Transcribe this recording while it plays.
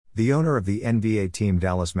The owner of the NBA team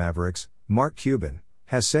Dallas Mavericks, Mark Cuban,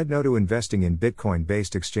 has said no to investing in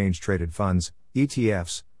Bitcoin-based exchange-traded funds,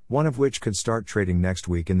 ETFs, one of which could start trading next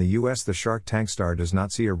week in the US. The Shark Tank star does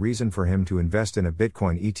not see a reason for him to invest in a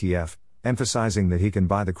Bitcoin ETF, emphasizing that he can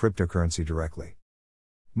buy the cryptocurrency directly.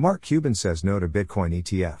 Mark Cuban says no to Bitcoin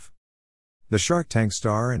ETF. The Shark Tank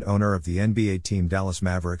star and owner of the NBA team Dallas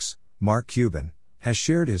Mavericks, Mark Cuban, has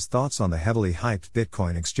shared his thoughts on the heavily hyped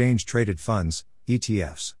Bitcoin exchange-traded funds,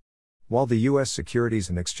 ETFs. While the U.S. Securities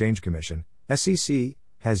and Exchange Commission, SEC,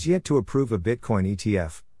 has yet to approve a Bitcoin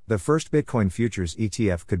ETF, the first Bitcoin futures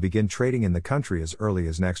ETF could begin trading in the country as early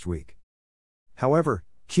as next week. However,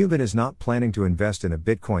 Cuban is not planning to invest in a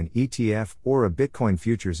Bitcoin ETF or a Bitcoin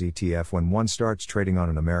futures ETF when one starts trading on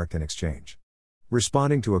an American exchange.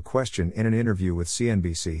 Responding to a question in an interview with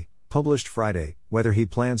CNBC, published Friday, whether he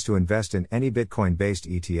plans to invest in any Bitcoin-based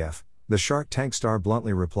ETF, the Shark Tank star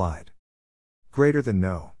bluntly replied, "Greater than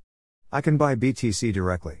no. I can buy BTC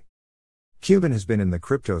directly." Cuban has been in the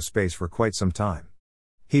crypto space for quite some time.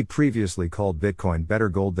 He previously called Bitcoin better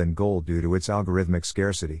gold than gold due to its algorithmic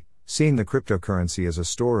scarcity, seeing the cryptocurrency as a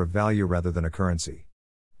store of value rather than a currency.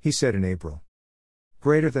 He said in April,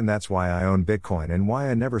 "Greater than that's why I own Bitcoin and why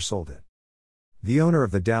I never sold it." The owner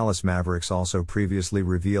of the Dallas Mavericks also previously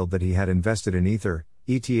revealed that he had invested in Ether,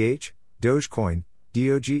 ETH, Dogecoin,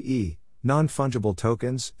 DOGE, non-fungible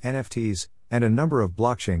tokens, NFTs, and a number of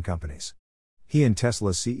blockchain companies. He and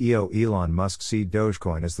Tesla CEO Elon Musk see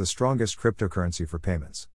Dogecoin as the strongest cryptocurrency for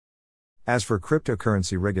payments. As for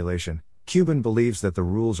cryptocurrency regulation, Cuban believes that the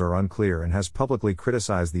rules are unclear and has publicly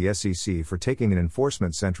criticized the SEC for taking an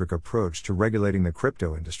enforcement-centric approach to regulating the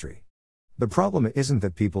crypto industry. The problem isn't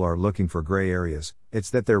that people are looking for gray areas, it's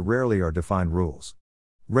that there rarely are defined rules.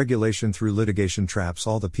 Regulation through litigation traps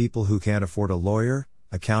all the people who can't afford a lawyer,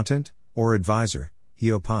 accountant, or advisor,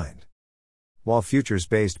 he opined. While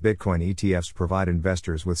futures-based Bitcoin ETFs provide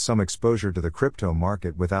investors with some exposure to the crypto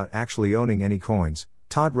market without actually owning any coins,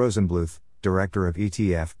 Todd Rosenbluth, director of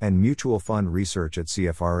ETF and mutual fund research at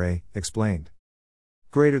CFRA, explained.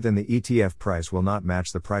 Greater than the ETF price will not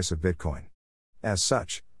match the price of Bitcoin. As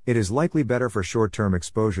such, it is likely better for short-term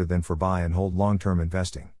exposure than for buy and hold long-term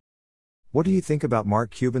investing. What do you think about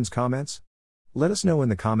Mark Cuban's comments? Let us know in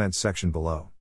the comments section below.